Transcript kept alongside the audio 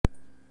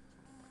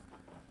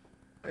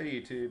Hey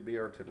YouTube,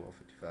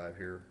 BR1055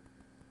 here.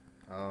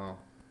 Uh,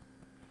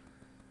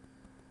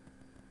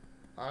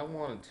 I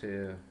wanted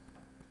to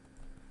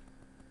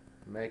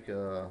make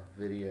a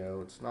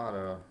video. It's not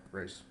a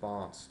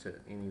response to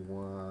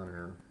anyone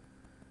or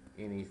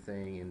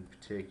anything in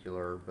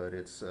particular, but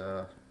it's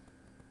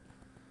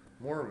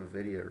more of a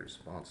video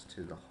response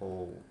to the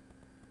whole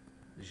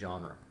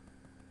genre,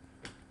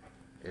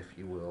 if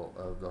you will,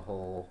 of the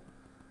whole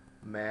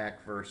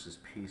Mac versus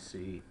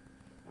PC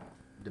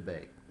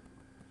debate.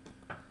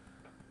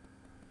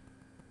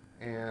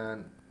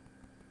 And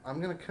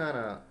I'm going to kind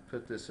of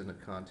put this in the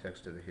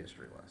context of a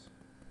history lesson.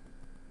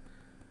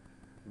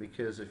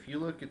 Because if you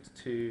look at the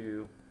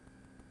two,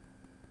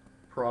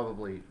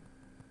 probably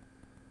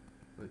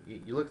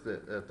you look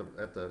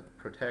at the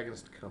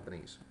protagonist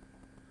companies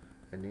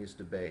in these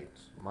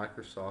debates,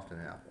 Microsoft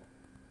and Apple.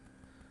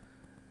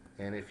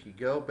 And if you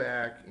go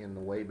back in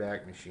the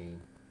Wayback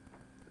Machine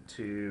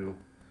to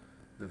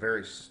the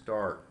very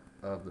start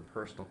of the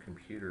personal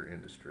computer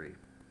industry,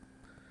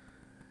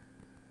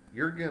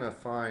 you're going to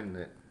find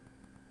that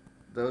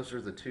those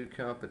are the two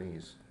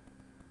companies.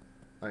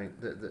 I mean,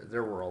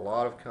 there were a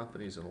lot of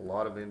companies and a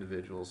lot of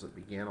individuals that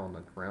began on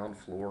the ground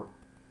floor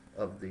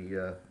of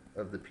the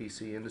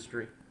PC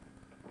industry,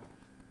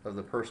 of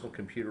the personal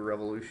computer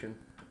revolution,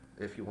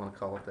 if you want to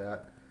call it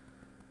that.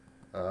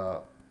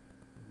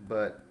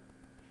 But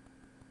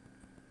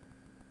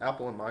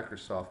Apple and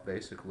Microsoft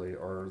basically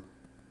are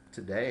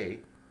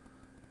today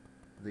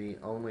the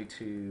only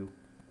two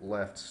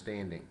left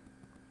standing.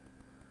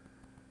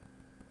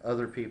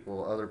 Other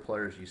people, other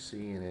players you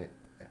see in it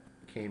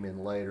came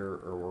in later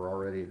or were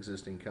already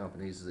existing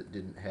companies that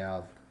didn't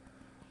have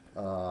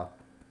that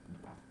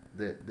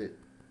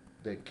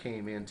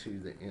came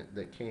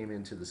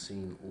into the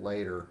scene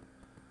later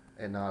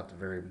and not at the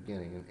very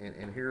beginning.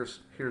 And here's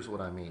what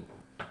I mean.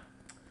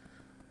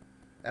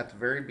 At the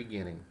very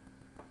beginning,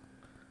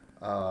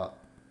 a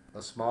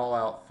small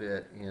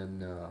outfit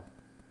in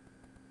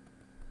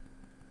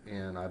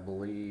I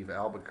believe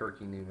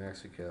Albuquerque, New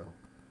Mexico,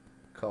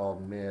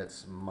 called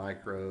MITS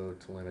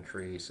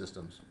Microtelemetry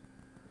Systems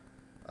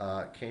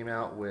came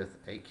out with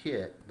a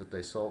kit that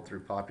they sold through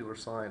Popular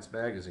Science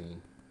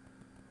magazine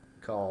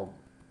called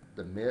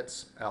the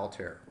MITS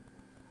Altair.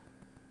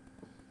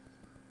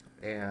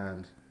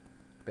 And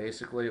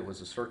basically it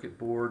was a circuit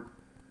board,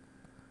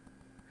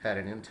 had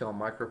an Intel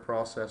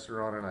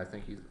microprocessor on it. I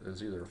think it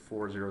was either a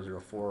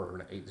 4004 or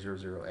an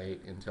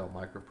 8008 Intel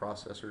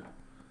microprocessor.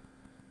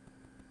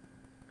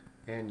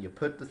 And you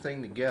put the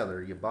thing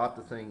together, you bought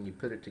the thing, you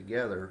put it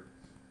together,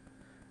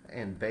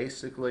 and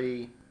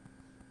basically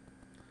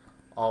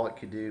all it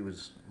could do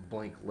was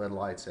blink LED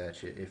lights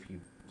at you if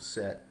you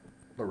set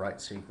the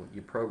right sequence.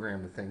 You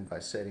program the thing by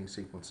setting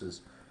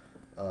sequences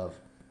of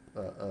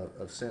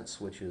sense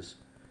switches.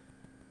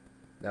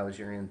 That was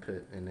your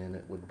input, and then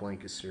it would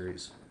blink a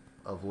series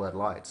of LED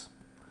lights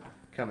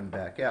coming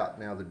back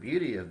out. Now the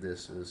beauty of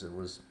this is it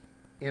was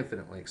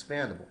infinitely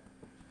expandable.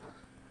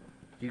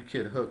 You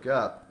could hook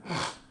up,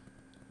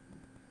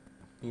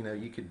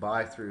 you could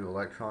buy through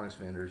electronics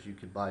vendors, you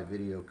could buy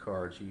video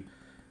cards, you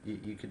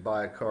could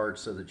buy a card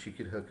so that you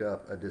could hook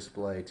up a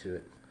display to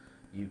it.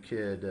 You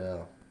could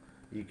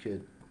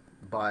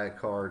buy a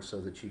card so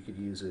that you could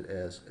use it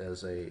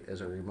as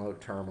a remote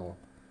terminal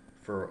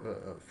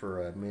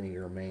for a mini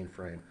or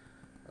mainframe.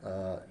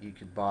 You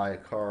could buy a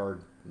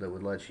card that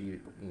would let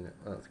you,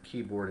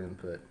 keyboard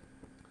input,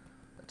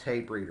 a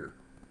tape reader.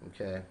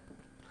 Okay.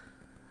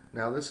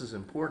 Now this is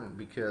important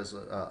because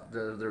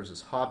there's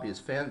this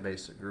hobbyist fan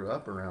base that grew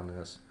up around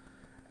this,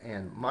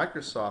 and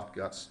Microsoft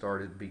got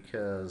started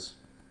because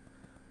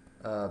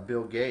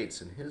Bill Gates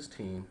and his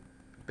team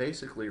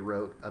basically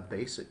wrote a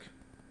basic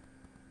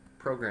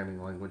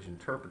programming language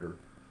interpreter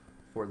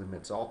for the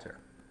MITS Altair.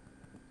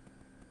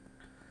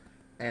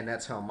 And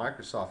that's how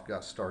Microsoft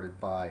got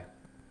started, by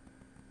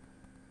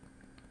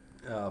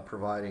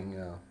providing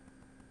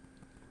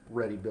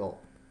ready-built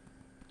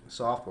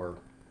software,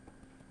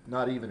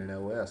 not even an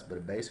OS, but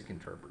a basic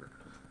interpreter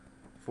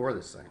for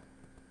this thing.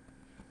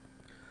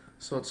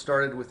 So it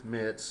started with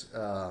MITS,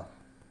 and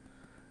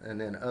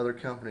then other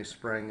companies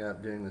sprang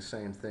up doing the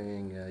same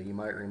thing. You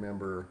might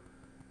remember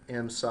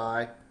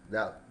MSI.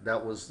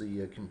 That was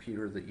the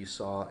computer that you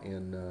saw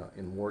in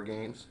War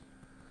Games.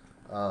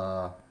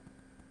 And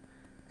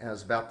it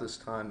was about this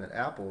time that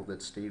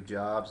Steve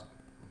Jobs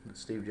and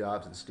Steve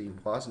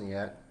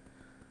Wozniak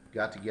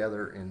got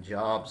together in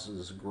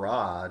Jobs'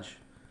 garage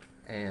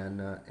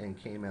and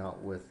came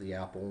out with the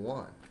Apple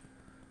I,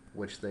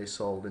 which they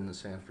sold in the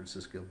San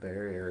Francisco Bay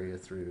Area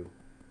through,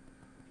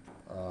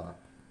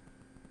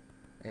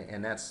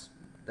 and that's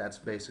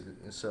basically,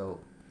 so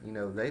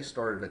they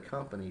started a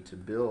company to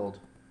build,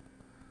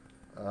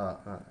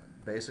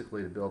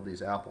 basically to build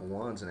these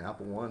Apple I's, and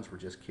Apple I's were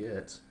just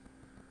kits.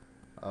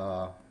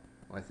 I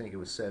think it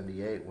was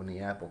 '78 when the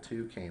Apple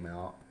II came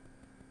out,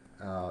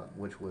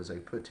 which was a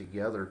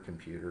put-together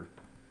computer.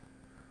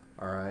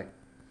 All right,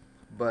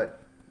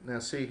 but now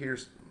see,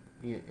 here's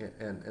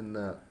and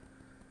the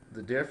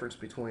difference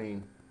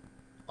between,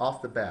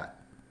 off the bat,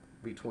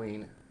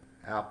 between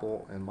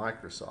Apple and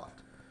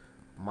Microsoft.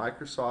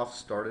 Microsoft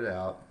started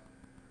out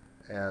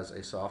as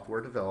a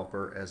software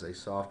developer, as a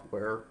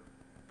software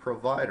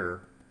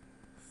provider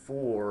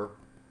for,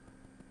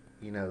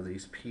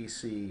 these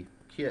PC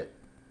kit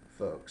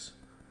folks.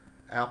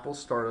 Apple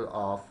started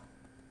off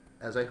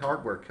as a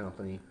hardware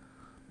company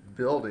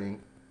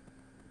building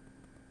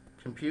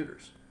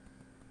computers.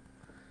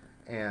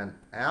 And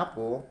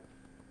Apple,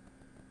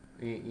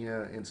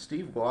 and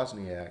Steve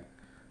Wozniak,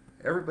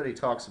 everybody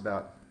talks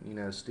about,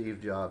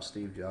 Steve Jobs,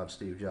 Steve Jobs,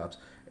 Steve Jobs.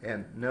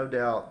 And no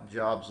doubt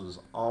Jobs has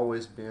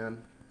always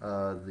been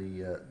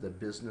the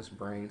business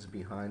brains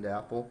behind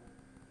Apple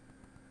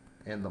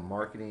and the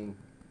marketing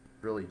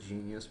really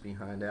genius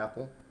behind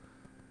Apple.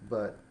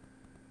 But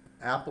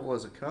Apple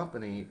as a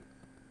company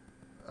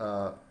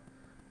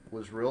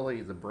was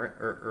really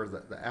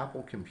the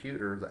Apple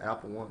computer, the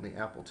Apple I and the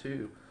Apple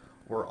II,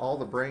 were all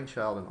the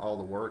brainchild and all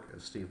the work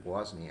of Steve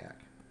Wozniak.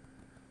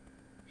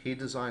 He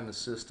designed the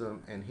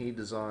system, and he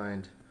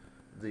designed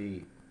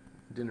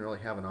didn't really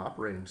have an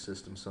operating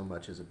system so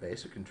much as a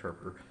basic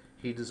interpreter.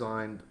 He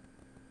designed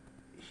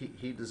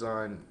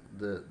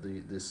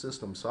the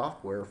system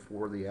software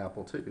for the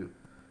Apple II,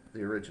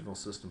 the original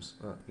systems.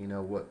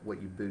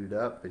 What you booted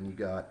up, and you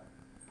got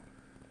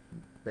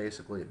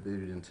basically it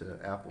booted into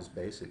Apple's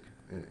basic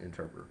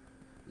interpreter.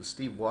 It was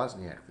Steve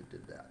Wozniak that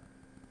did that.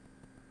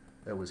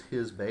 That was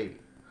his baby.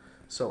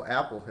 So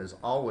Apple has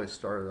always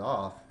started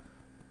off,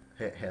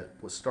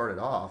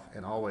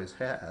 and always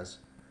has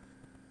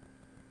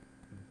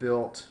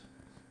built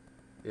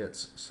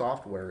its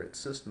software, its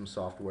system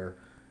software,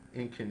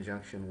 in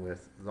conjunction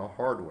with the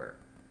hardware.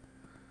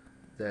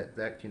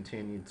 That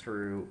continued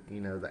through,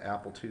 the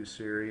Apple II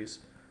series,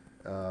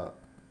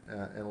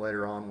 and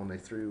later on when they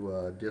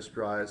threw disk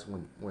drives,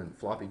 when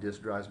floppy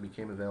disk drives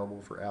became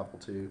available for Apple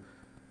II,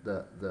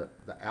 the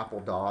Apple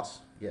DOS,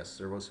 yes,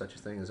 there was such a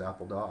thing as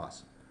Apple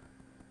DOS,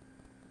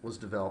 was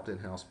developed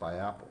in-house by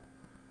Apple.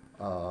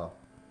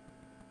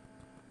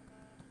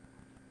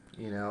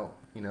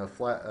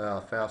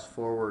 Fast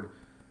forward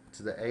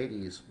to the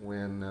 80s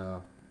when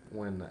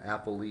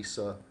Apple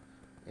Lisa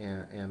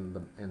and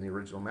the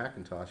original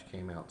Macintosh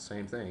came out.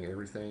 Same thing.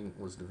 Everything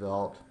was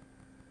developed,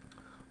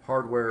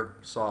 hardware,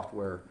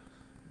 software,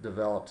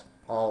 developed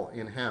all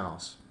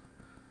in-house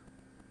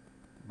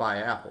by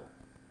Apple.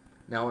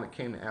 Now, when it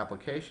came to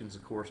applications,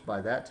 of course,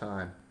 by that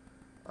time,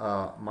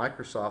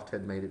 Microsoft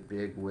had made it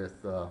big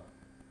with,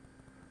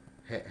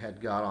 had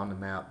got on the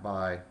map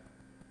by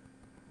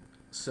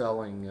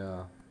selling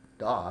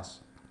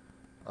DOS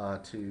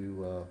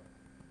to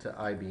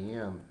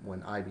IBM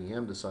when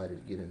IBM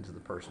decided to get into the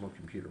personal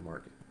computer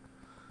market.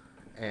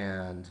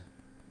 And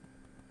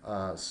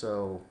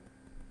so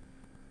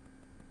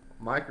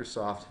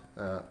Microsoft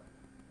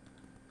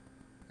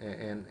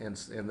and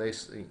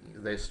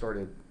they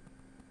started,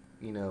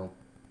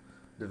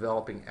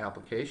 developing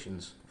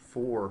applications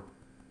for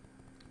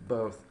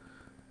both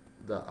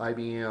the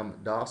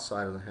IBM DOS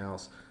side of the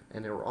house,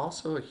 and they were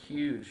also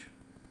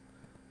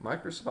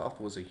Microsoft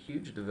was a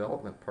huge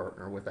development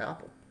partner with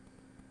Apple.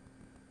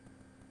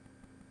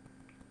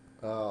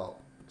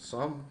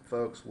 Some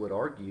folks would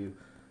argue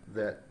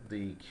that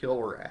the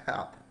killer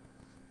app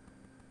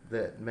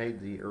that made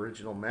the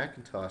original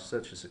Macintosh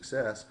such a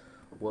success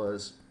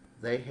was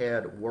they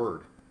had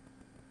Word,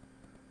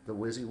 the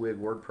WYSIWYG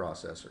word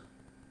processor.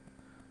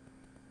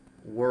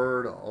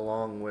 Word,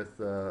 along with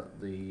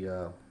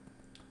and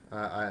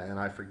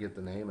I forget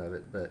the name of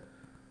it, but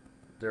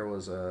there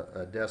was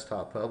a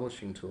desktop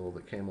publishing tool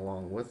that came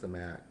along with the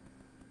Mac.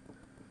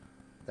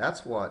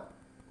 That's what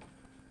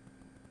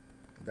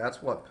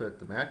put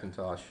the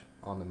Macintosh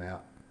on the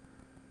map.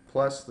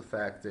 Plus the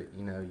fact that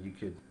you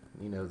could,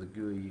 the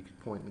GUI, you could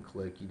point and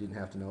click. You didn't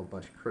have to know a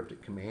bunch of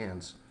cryptic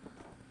commands,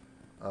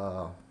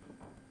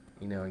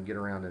 and get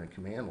around in a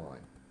command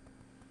line.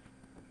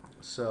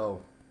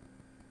 So,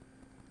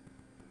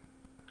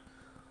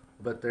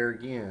 but there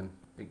again,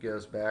 it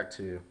goes back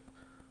to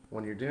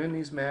when you're doing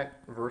these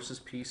Mac versus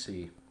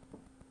PC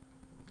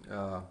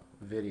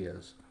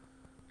videos,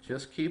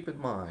 just keep in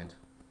mind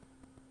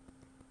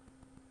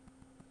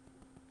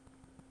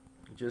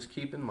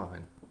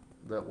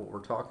that what we're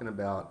talking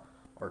about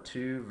are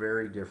two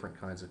very different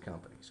kinds of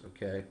companies,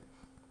 okay?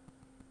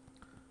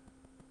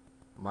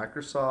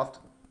 Microsoft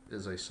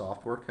is a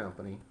software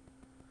company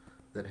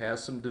that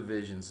has some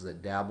divisions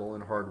that dabble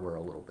in hardware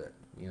a little bit,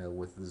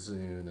 with the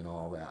Zune and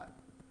all that.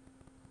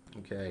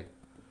 Okay?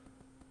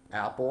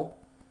 Apple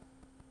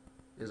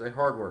is a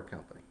hardware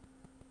company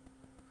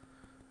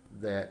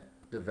that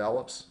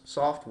develops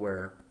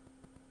software,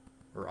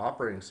 or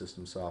operating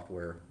system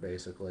software,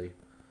 basically,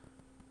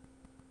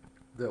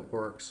 that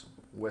works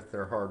with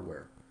their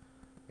hardware.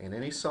 And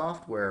any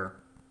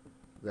software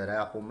that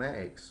Apple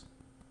makes,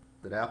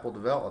 that Apple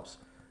develops,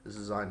 is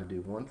designed to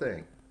do one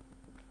thing,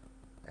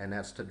 and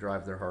that's to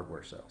drive their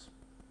hardware sales.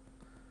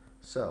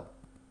 So,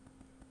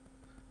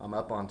 I'm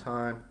up on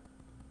time.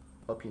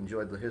 Hope you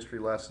enjoyed the history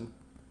lesson.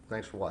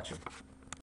 Thanks for watching.